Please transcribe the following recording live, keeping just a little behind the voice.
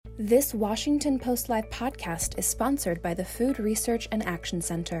This Washington Post Live podcast is sponsored by the Food Research and Action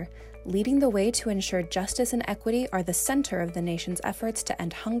Center, leading the way to ensure justice and equity are the center of the nation's efforts to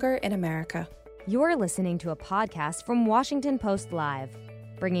end hunger in America. You're listening to a podcast from Washington Post Live,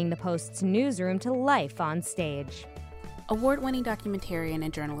 bringing the Post's newsroom to life on stage. Award-winning documentarian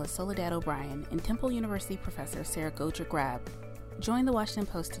and journalist Soledad O'Brien and Temple University professor Sarah Goldrick-Rab joined the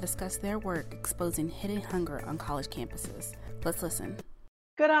Washington Post to discuss their work exposing hidden hunger on college campuses. Let's listen.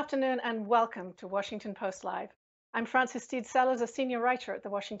 Good afternoon and welcome to Washington Post Live. I'm Frances Stead Sellers, a senior writer at the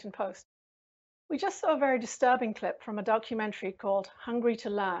Washington Post. We just saw a very disturbing clip from a documentary called Hungry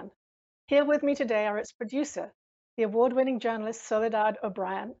to Learn. Here with me today are its producer, the award-winning journalist Soledad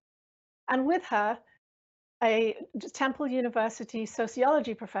O'Brien, and with her, a Temple University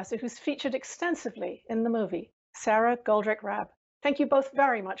sociology professor who's featured extensively in the movie, Sarah Goldrick-Rab. Thank you both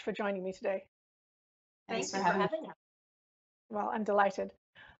very much for joining me today. Thanks for having us. Well, I'm delighted.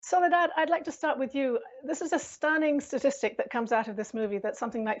 Soledad, I'd like to start with you. This is a stunning statistic that comes out of this movie that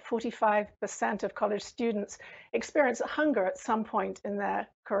something like 45% of college students experience hunger at some point in their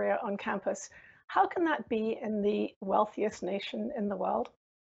career on campus. How can that be in the wealthiest nation in the world?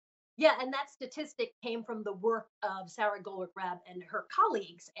 Yeah, and that statistic came from the work of Sarah Goldrick-Rab and her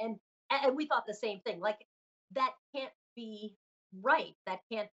colleagues. And we thought the same thing, like that can't be right, that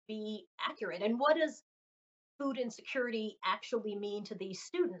can't be accurate. And what does food insecurity actually mean to these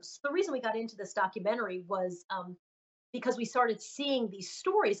students? The reason we got into this documentary was because we started seeing these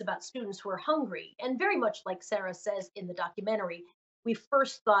stories about students who are hungry. And very much like Sarah says in the documentary, we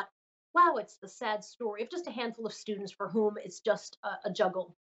first thought, wow, it's the sad story of just a handful of students for whom it's just a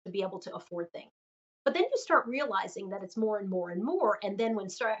juggle to be able to afford things. But then you start realizing that it's more and more and more. And then when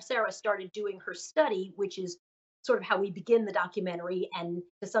Sarah started doing her study, which is sort of how we begin the documentary and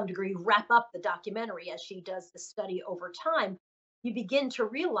to some degree wrap up the documentary as she does the study over time, you begin to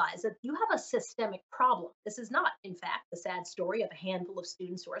realize that you have a systemic problem. This is not, in fact, the sad story of a handful of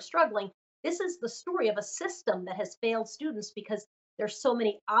students who are struggling. This is the story of a system that has failed students because there's so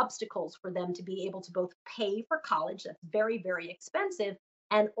many obstacles for them to be able to both pay for college, that's very, very expensive,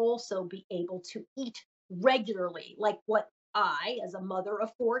 and also be able to eat regularly, like what I, as a mother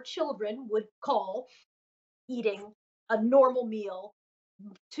of 4 children, would call eating a normal meal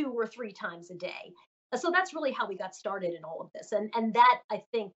 2 or 3 times a day. So that's really how we got started in all of this. And that, I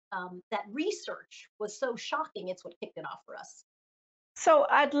think, that research was so shocking, it's what kicked it off for us. So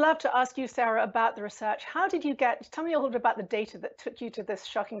I'd love to ask you, Sarah, about the research. Tell me a little bit about the data that took you to this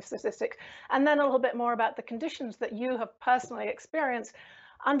shocking statistic, and then a little bit more about the conditions that you have personally experienced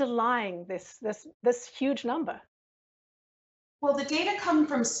underlying this huge number. Well, the data come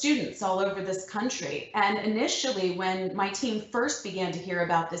from students all over this country. And initially, when my team first began to hear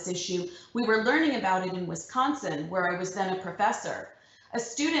about this issue, we were learning about it in Wisconsin, where I was then a professor. A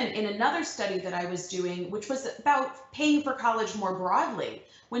student in another study that I was doing, which was about paying for college more broadly,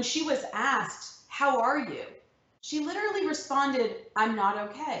 when she was asked, "How are you?" she literally responded, "I'm not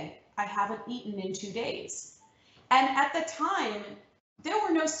okay. I haven't eaten in 2 days." And at the time, there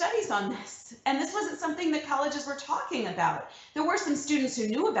were no studies on this, and this wasn't something that colleges were talking about. There were some students who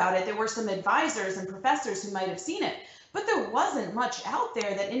knew about it. There were some advisors and professors who might have seen it, but there wasn't much out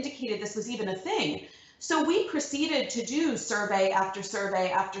there that indicated this was even a thing. So we proceeded to do survey after survey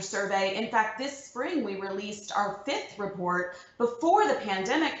after survey. In fact, this spring, we released our 5th report before the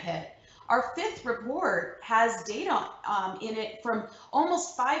pandemic hit. Our 5th report has data in it from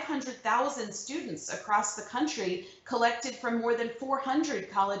almost 500,000 students across the country, collected from more than 400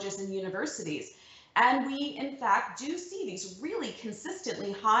 colleges and universities. And we, in fact, do see these really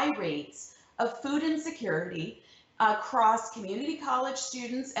consistently high rates of food insecurity across community college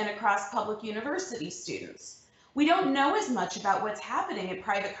students and across public university students. We don't know as much about what's happening at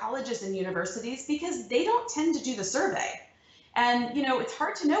private colleges and universities because they don't tend to do the survey. And, it's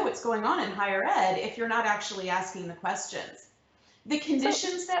hard to know what's going on in higher ed if you're not actually asking the questions. The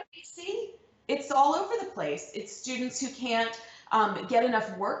conditions that we see, it's all over the place. It's students who can't get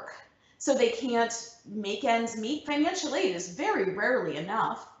enough work, so they can't make ends meet. Financial aid is very rarely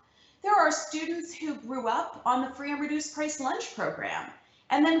enough. There are students who grew up on the free and reduced price lunch program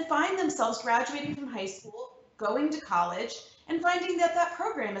and then find themselves graduating from high school, going to college, and finding that that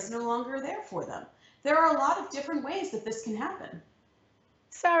program is no longer there for them. There are a lot of different ways that this can happen.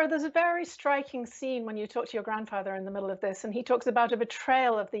 Sarah, there's a very striking scene when you talk to your grandfather in the middle of this, and he talks about a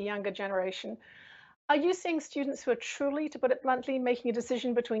betrayal of the younger generation. Are you seeing students who are truly, to put it bluntly, making a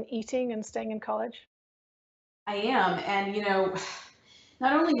decision between eating and staying in college? I am, and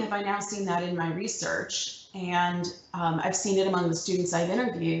not only have I now seen that in my research, and I've seen it among the students I've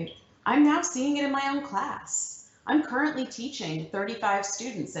interviewed, I'm now seeing it in my own class. I'm currently teaching 35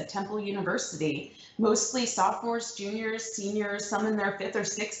 students at Temple University, mostly sophomores, juniors, seniors, some in their 5th or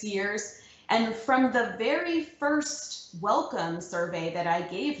 6th years. And from the very first welcome survey that I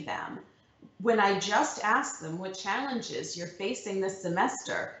gave them, when I just asked them what challenges you're facing this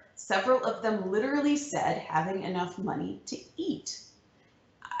semester, several of them literally said having enough money to eat.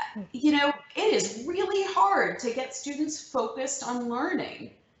 You know, it is really hard to get students focused on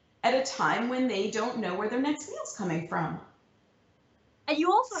learning at a time when they don't know where their next meal's coming from. And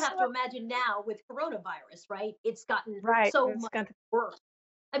you also have to imagine now with coronavirus, right? It's gotten Right. so much worse.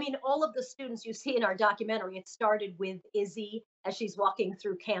 I mean, all of the students you see in our documentary, it started with Izzy as she's walking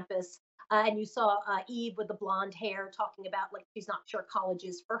through campus. And you saw Eve with the blonde hair talking about like she's not sure college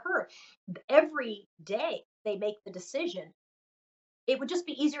is for her. Every day they make the decision. It would just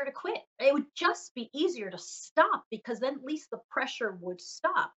be easier to quit. It would just be easier to stop because then at least the pressure would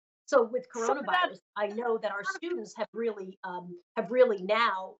stop. So with coronavirus, I know that our students have really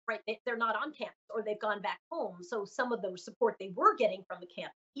now, right? They're not on campus or they've gone back home. So some of the support they were getting from the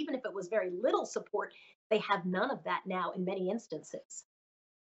campus, even if it was very little support, they have none of that now in many instances.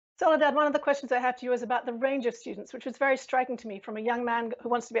 Soledad, one of the questions I have to you is about the range of students, which was very striking to me, from a young man who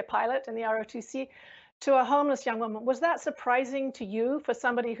wants to be a pilot in the ROTC to a homeless young woman. Was that surprising to you for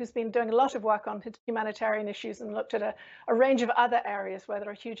somebody who's been doing a lot of work on humanitarian issues and looked at a range of other areas where there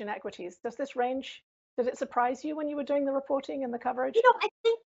are huge inequities? Did it surprise you when you were doing the reporting and the coverage? You know, I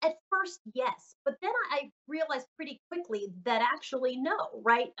think at first, yes, but then I realized pretty quickly that actually no,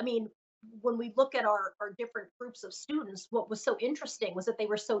 right? I mean, when we look at our different groups of students, what was so interesting was that they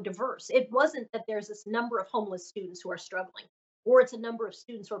were so diverse. It wasn't that there's this number of homeless students who are struggling, or it's a number of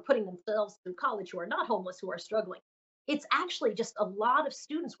students who are putting themselves through college who are not homeless who are struggling. It's actually just a lot of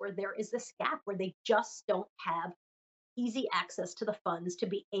students where there is this gap where they just don't have easy access to the funds to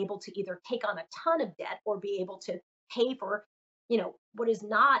be able to either take on a ton of debt or be able to pay for, what is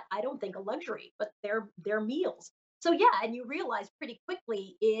not, I don't think, a luxury, but their meals. So yeah, and you realize pretty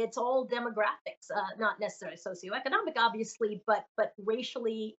quickly it's all demographics, not necessarily socioeconomic, obviously, but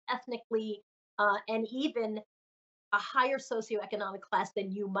racially, ethnically, and even a higher socioeconomic class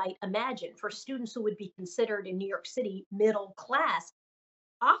than you might imagine. For students who would be considered in New York City middle class,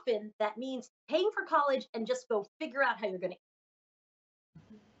 often that means paying for college and just go figure out how you're going to.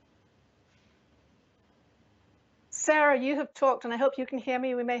 Sarah, you have talked, and I hope you can hear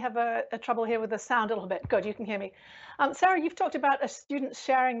me. We may have a trouble here with the sound a little bit. Good, you can hear me. Sarah, you've talked about a student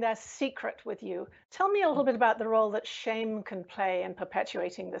sharing their secret with you. Tell me a little bit about the role that shame can play in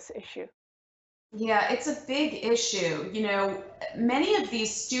perpetuating this issue. Yeah, it's a big issue. You know, many of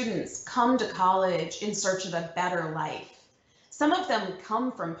these students come to college in search of a better life. Some of them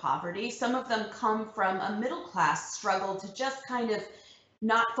come from poverty. Some of them come from a middle class struggle to just kind of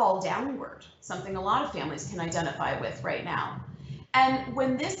not fall downward, something a lot of families can identify with right now. And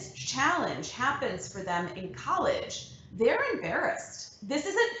when this challenge happens for them in college, they're embarrassed. This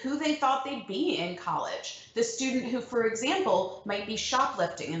isn't who they thought they'd be in college. The student who, for example, might be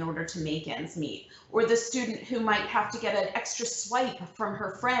shoplifting in order to make ends meet, or the student who might have to get an extra swipe from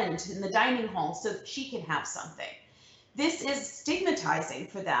her friend in the dining hall so that she can have something. This is stigmatizing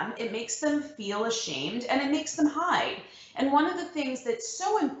for them. It makes them feel ashamed and it makes them hide. And one of the things that's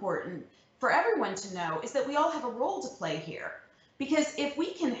so important for everyone to know is that we all have a role to play here. Because if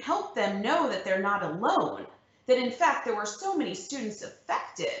we can help them know that they're not alone, that in fact there were so many students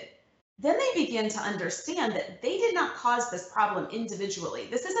affected, then they begin to understand that they did not cause this problem individually.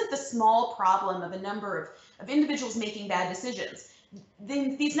 This isn't the small problem of a number of individuals making bad decisions.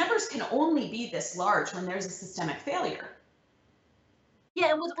 These numbers can only be this large when there's a systemic failure. Yeah,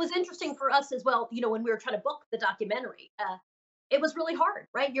 it was interesting for us as well. When we were trying to book the documentary, it was really hard,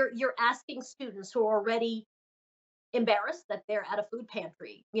 right? You're asking students who are already embarrassed that they're at a food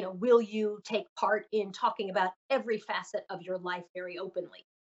pantry. Will you take part in talking about every facet of your life very openly?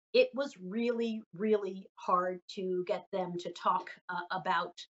 It was really, really hard to get them to talk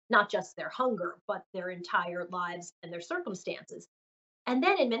about not just their hunger, but their entire lives and their circumstances. And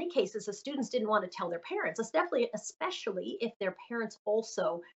then in many cases, the students didn't want to tell their parents, especially if their parents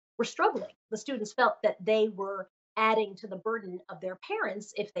also were struggling. The students felt that they were adding to the burden of their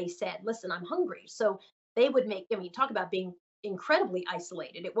parents if they said, listen, I'm hungry. So they would talk about being incredibly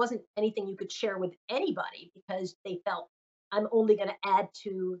isolated. It wasn't anything you could share with anybody because they felt I'm only going to add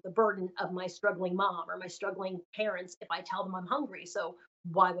to the burden of my struggling mom or my struggling parents if I tell them I'm hungry. So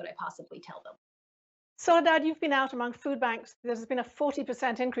why would I possibly tell them? Soledad, you've been out among food banks. There's been a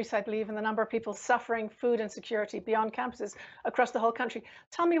 40% increase, I believe, in the number of people suffering food insecurity beyond campuses across the whole country.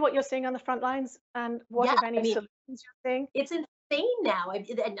 Tell me what you're seeing on the front lines and what, Yeah, if I any, mean, solutions you're seeing. it's insane now,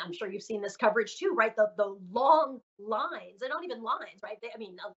 and I'm sure you've seen this coverage too, right? The long lines, they're not even lines, right? I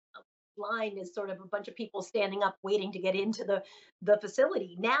mean, a line is sort of a bunch of people standing up waiting to get into the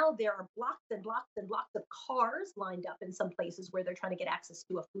facility. Now there are blocks and blocks and blocks of cars lined up in some places where they're trying to get access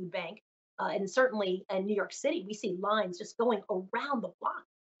to a food bank. And certainly in New York City, we see lines just going around the block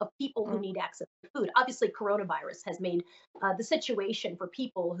of people who Mm. need access to food. Obviously, coronavirus has made the situation for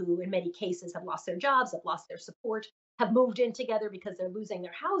people who, in many cases, have lost their jobs, have lost their support, have moved in together because they're losing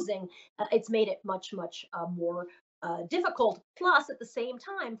their housing. It's made it much, much more difficult. Plus, at the same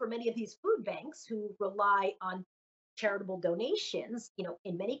time, for many of these food banks who rely on charitable donations,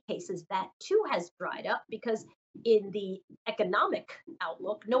 in many cases that too has dried up because in the economic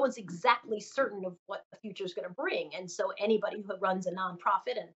outlook, no one's exactly certain of what the future is going to bring. And so anybody who runs a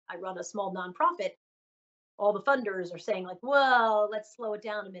nonprofit, and I run a small nonprofit, all the funders are saying like, well, let's slow it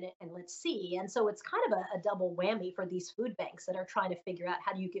down a minute and let's see. And so it's kind of a double whammy for these food banks that are trying to figure out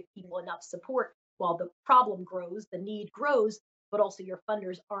how do you give people enough support while the problem grows, the need grows, but also your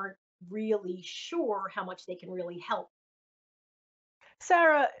funders aren't really sure how much they can really help.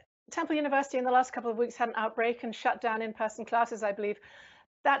 Sarah, Temple University in the last couple of weeks had an outbreak and shut down in-person classes, I believe.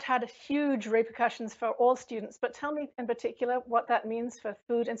 That had huge repercussions for all students, but tell me in particular what that means for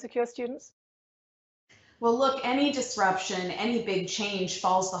food insecure students. Well, look, any disruption, any big change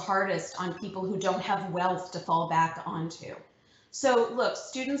falls the hardest on people who don't have wealth to fall back onto. So look,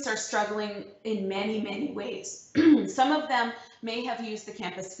 students are struggling in many, many ways. Some of them may have used the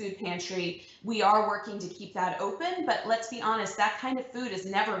campus food pantry. We are working to keep that open, but let's be honest, that kind of food is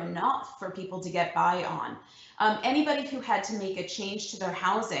never enough for people to get by on. Anybody who had to make a change to their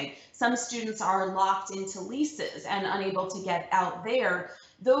housing, some students are locked into leases and unable to get out there.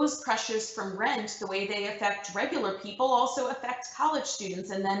 Those pressures from rent, the way they affect regular people, also affect college students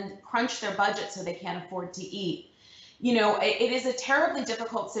and then crunch their budget so they can't afford to eat. It is a terribly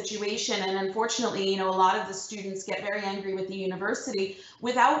difficult situation. And unfortunately, a lot of the students get very angry with the university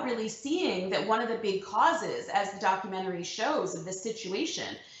without really seeing that one of the big causes, as the documentary shows, of this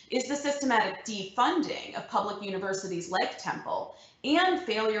situation is the systematic defunding of public universities like Temple and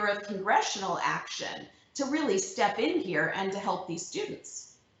failure of congressional action to really step in here and to help these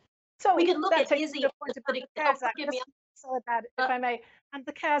students. So we can look at takes Izzy. me to point about the CARES Act. Soledad, if I may, and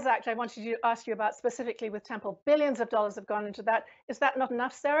the CARES Act, I wanted to ask you about specifically with Temple. Billions of dollars have gone into that. Is that not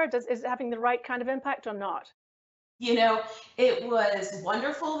enough, Sarah? Is it having the right kind of impact or not? It was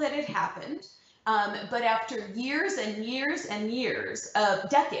wonderful that it happened. But after years and years and years of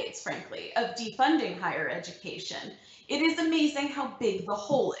decades, frankly, of defunding higher education, it is amazing how big the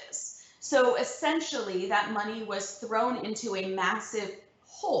hole is. So essentially, that money was thrown into a massive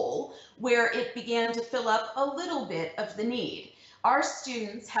hole where it began to fill up a little bit of the need. Our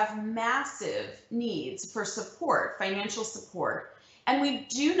students have massive needs for support, financial support, and we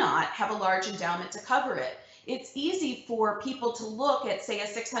do not have a large endowment to cover it. It's easy for people to look at, say, a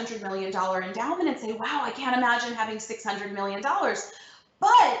 $600 million endowment and say, wow, I can't imagine having $600 million.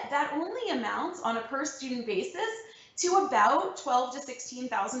 But that only amounts on a per student basis to about $12,000 to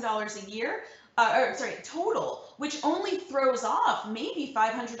 $16,000 a year, total, which only throws off maybe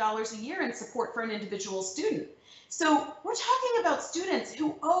 $500 a year in support for an individual student. So we're talking about students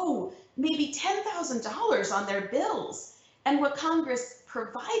who owe maybe $10,000 on their bills. And what Congress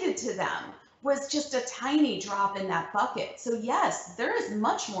provided to them was just a tiny drop in that bucket. So yes, there is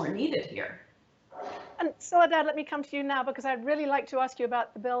much more needed here. And Soledad, let me come to you now because I'd really like to ask you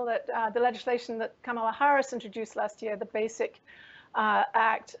about the bill that the legislation that Kamala Harris introduced last year, the BASIC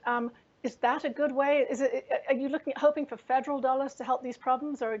Act. Is that a good way? Are you hoping for federal dollars to help these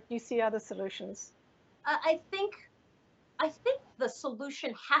problems, or do you see other solutions? I think the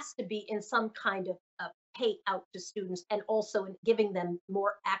solution has to be in some kind of pay out to students and also in giving them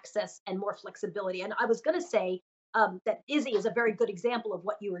more access and more flexibility. And I was going to say that Izzy is a very good example of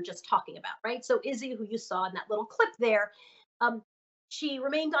what you were just talking about, right? So Izzy, who you saw in that little clip there, she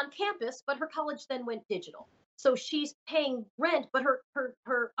remained on campus, but her college then went digital. So she's paying rent, but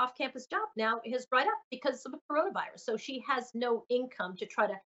her off-campus job now has dried up because of the coronavirus. So she has no income to try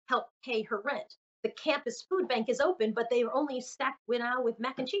to help pay her rent. The campus food bank is open, but they are only stacked now with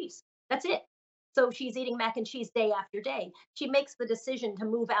mac and cheese. That's it. So she's eating mac and cheese day after day. She makes the decision to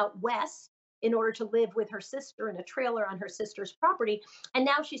move out west in order to live with her sister in a trailer on her sister's property. And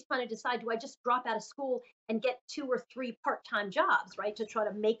now she's trying to decide, do I just drop out of school and get 2 or 3 part-time jobs, right, to try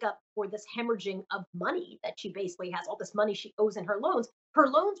to make up for this hemorrhaging of money that she basically has, all this money she owes in her loans. her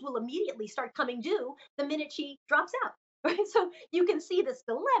loans will immediately start coming due the minute she drops out. Right? So you can see this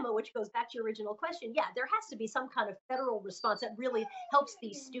dilemma, which goes back to your original question. Yeah, there has to be some kind of federal response that really helps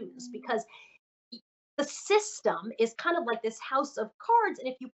these students, because the system is kind of like this house of cards. And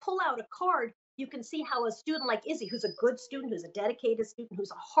if you pull out a card, you can see how a student like Izzy, who's a good student, who's a dedicated student,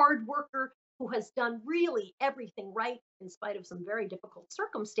 who's a hard worker, who has done really everything right in spite of some very difficult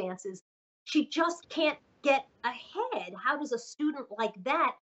circumstances, she just can't get ahead. How does a student like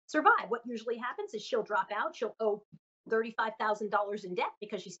that survive? What usually happens is she'll drop out, she'll owe $35,000 in debt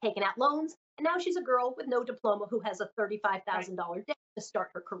because she's taken out loans, and now she's a girl with no diploma who has a $35,000 debt to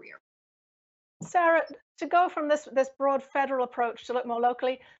start her career. Sarah, to go from this broad federal approach to look more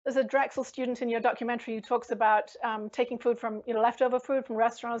locally, there's a Drexel student in your documentary who talks about taking food from, leftover food from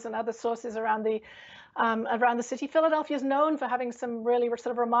restaurants and other sources around the city. Philadelphia is known for having some really sort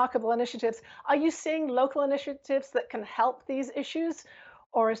of remarkable initiatives. Are you seeing local initiatives that can help these issues,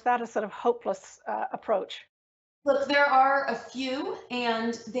 or is that a sort of hopeless approach? Look, there are a few,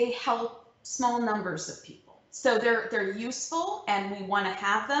 and they help small numbers of people. So they're useful, and we want to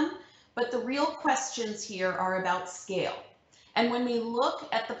have them. But the real questions here are about scale. And when we look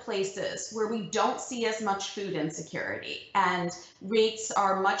at the places where we don't see as much food insecurity and rates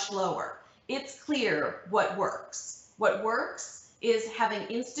are much lower, it's clear what works. What works is having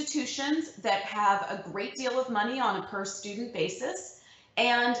institutions that have a great deal of money on a per student basis,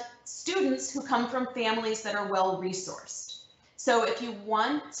 and students who come from families that are well resourced. So if you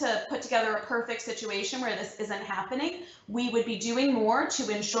want to put together a perfect situation where this isn't happening, we would be doing more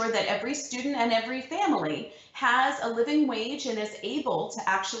to ensure that every student and every family has a living wage and is able to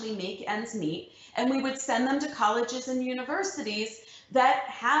actually make ends meet. And we would send them to colleges and universities that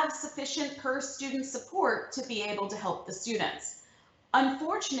have sufficient per student support to be able to help the students.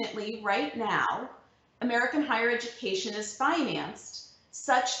 Unfortunately, right now, American higher education is financed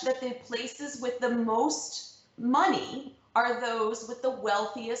such that the places with the most money are those with the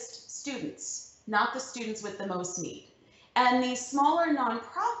wealthiest students, not the students with the most need. And these smaller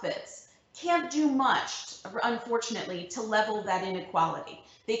nonprofits can't do much, unfortunately, to level that inequality.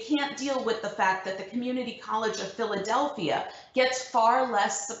 They can't deal with the fact that the Community College of Philadelphia gets far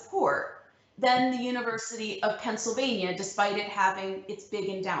less support than the University of Pennsylvania, despite it having its big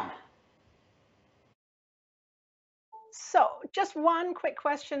endowment. So just one quick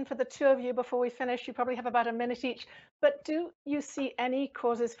question for the two of you before we finish. You probably have about a minute each, but do you see any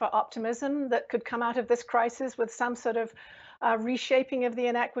causes for optimism that could come out of this crisis with some sort of reshaping of the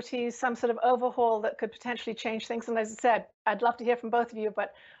inequities, some sort of overhaul that could potentially change things? And as I said, I'd love to hear from both of you,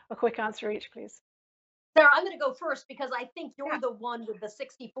 but a quick answer each, please. Sarah, I'm going to go first because I think you're the one with the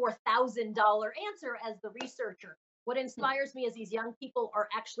 $64,000 answer as the researcher. What inspires me is these young people are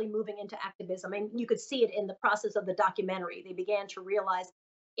actually moving into activism. And you could see it in the process of the documentary. They began to realize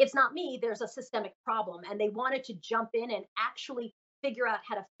it's not me, there's a systemic problem. And they wanted to jump in and actually figure out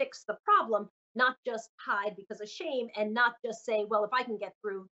how to fix the problem, not just hide because of shame, and not just say, well, if I can get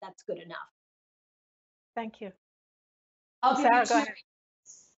through, that's good enough. Thank you. I'll give Sarah, you go ahead.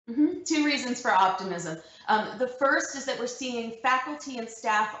 Two reasons for optimism. The first is that we're seeing faculty and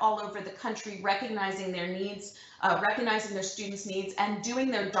staff all over the country recognizing their needs, recognizing their students' needs, and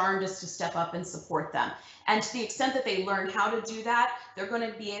doing their darndest to step up and support them. And to the extent that they learn how to do that, they're going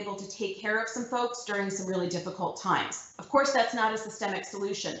to be able to take care of some folks during some really difficult times. Of course, that's not a systemic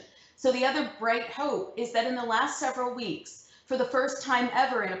solution. So the other bright hope is that in the last several weeks, for the first time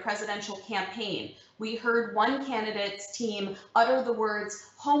ever in a presidential campaign, we heard one candidate's team utter the words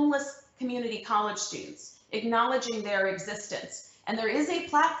homeless community college students, acknowledging their existence. And there is a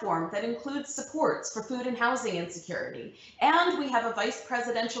platform that includes supports for food and housing insecurity. And we have a vice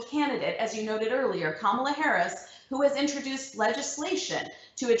presidential candidate, as you noted earlier, Kamala Harris, who has introduced legislation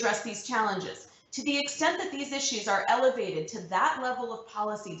to address these challenges. To the extent that these issues are elevated to that level of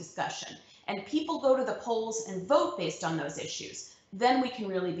policy discussion, and people go to the polls and vote based on those issues, then we can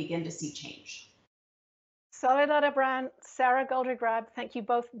really begin to see change. Soledad O'Brien, Sarah Goldrick-Grab, thank you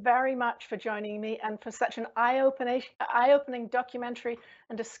both very much for joining me and for such an eye-opening documentary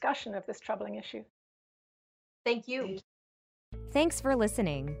and discussion of this troubling issue. Thank you. Thanks for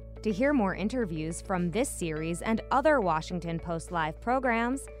listening. To hear more interviews from this series and other Washington Post Live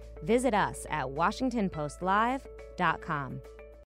programs, visit us at WashingtonPostLive.com.